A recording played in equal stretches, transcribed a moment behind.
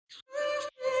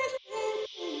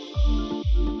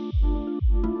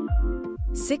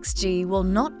6G will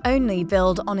not only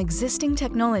build on existing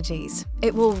technologies,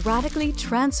 it will radically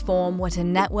transform what a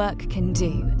network can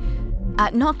do.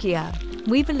 At Nokia,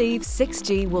 we believe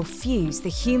 6G will fuse the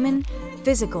human,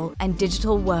 physical and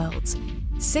digital worlds.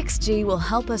 6G will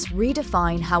help us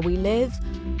redefine how we live,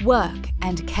 work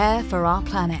and care for our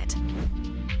planet.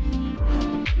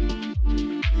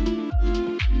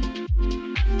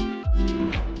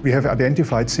 We have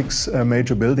identified 6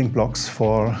 major building blocks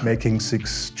for making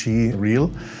 6G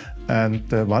real.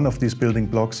 And one of these building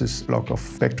blocks is block of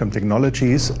spectrum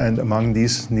technologies, and among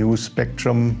these new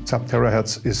spectrum,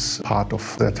 sub-terahertz is part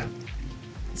of that.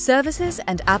 Services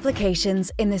and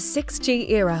applications in the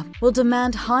 6G era will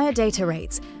demand higher data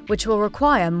rates, which will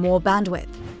require more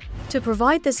bandwidth. To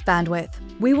provide this bandwidth,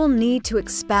 we will need to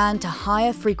expand to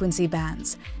higher frequency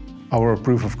bands. Our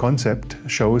proof of concept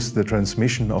shows the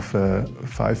transmission of a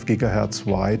 5 GHz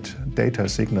wide data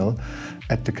signal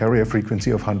at the carrier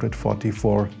frequency of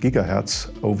 144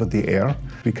 GHz over the air.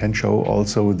 We can show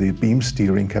also the beam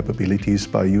steering capabilities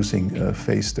by using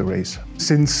phased arrays.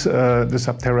 Since the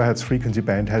sub-terahertz frequency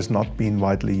band has not been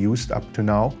widely used up to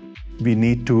now, we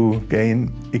need to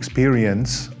gain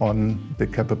experience on the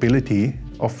capability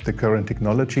of the current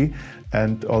technology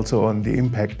and also on the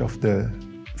impact of the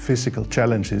physical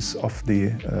challenges of the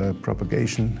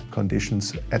propagation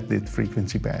conditions at the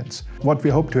frequency bands. What we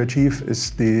hope to achieve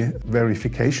is the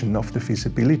verification of the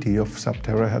feasibility of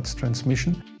sub-terahertz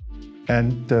transmission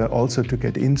and also to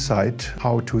get insight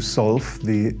how to solve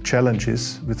the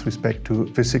challenges with respect to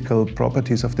physical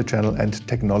properties of the channel and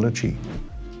technology.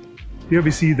 Here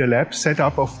we see the lab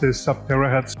setup of the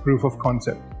sub-terahertz proof of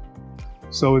concept.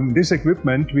 So in this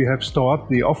equipment we have stored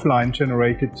the offline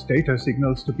generated data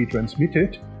signals to be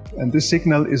transmitted, and this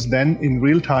signal is then in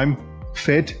real time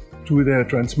fed to the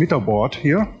transmitter board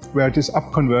here, where it is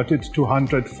upconverted to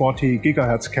 140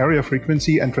 GHz carrier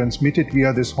frequency and transmitted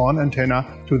via this horn antenna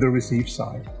to the receive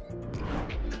side.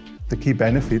 The key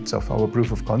benefits of our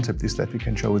proof of concept is that we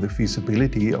can show the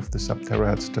feasibility of the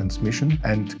sub-terahertz transmission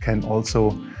and can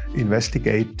also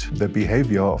investigate the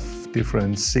behavior of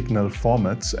different signal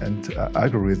formats and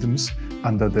algorithms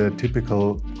under the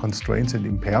typical constraints and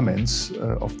impairments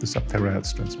of the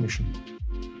sub-terahertz transmission.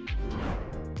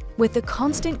 With the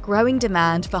constant growing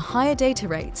demand for higher data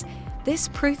rates, this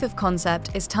proof of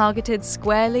concept is targeted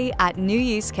squarely at new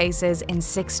use cases in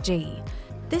 6G.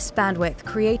 This bandwidth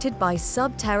created by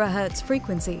sub-terahertz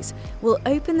frequencies will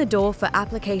open the door for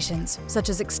applications such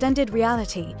as extended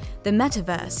reality, the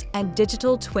metaverse, and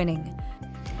digital twinning.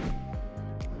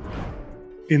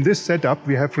 In this setup,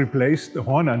 we have replaced the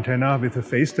horn antenna with a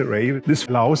phased array. This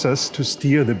allows us to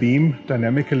steer the beam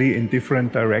dynamically in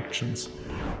different directions.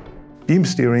 Beam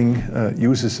steering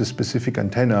uses a specific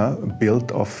antenna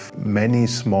built of many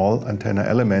small antenna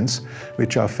elements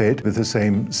which are fed with the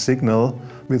same signal.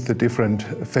 With the different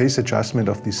phase adjustment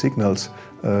of these signals,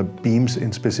 beams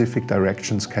in specific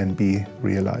directions can be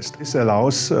realized. This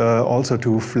allows also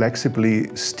to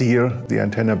flexibly steer the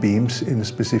antenna beams in a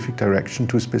specific direction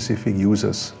to specific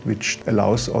users, which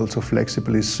allows also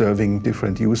flexibly serving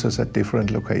different users at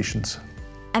different locations.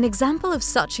 An example of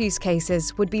such use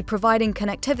cases would be providing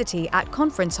connectivity at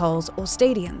conference halls or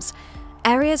stadiums,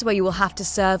 areas where you will have to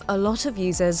serve a lot of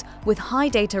users with high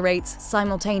data rates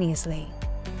simultaneously.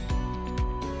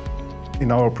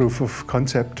 In our proof of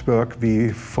concept work, we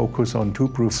focus on 2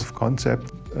 proofs of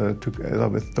concept together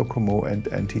with Docomo and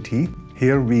NTT.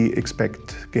 Here we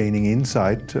expect gaining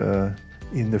insight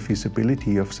in the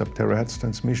feasibility of sub-terahertz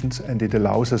transmissions, and it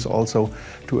allows us also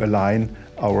to align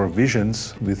our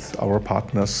visions with our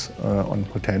partners on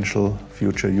potential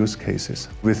future use cases.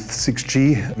 With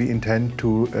 6G, we intend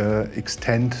to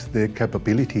extend the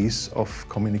capabilities of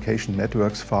communication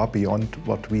networks far beyond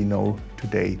what we know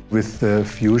today. With the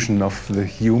fusion of the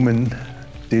human,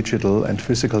 digital and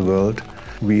physical world,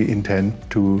 we intend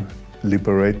to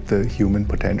liberate the human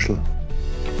potential.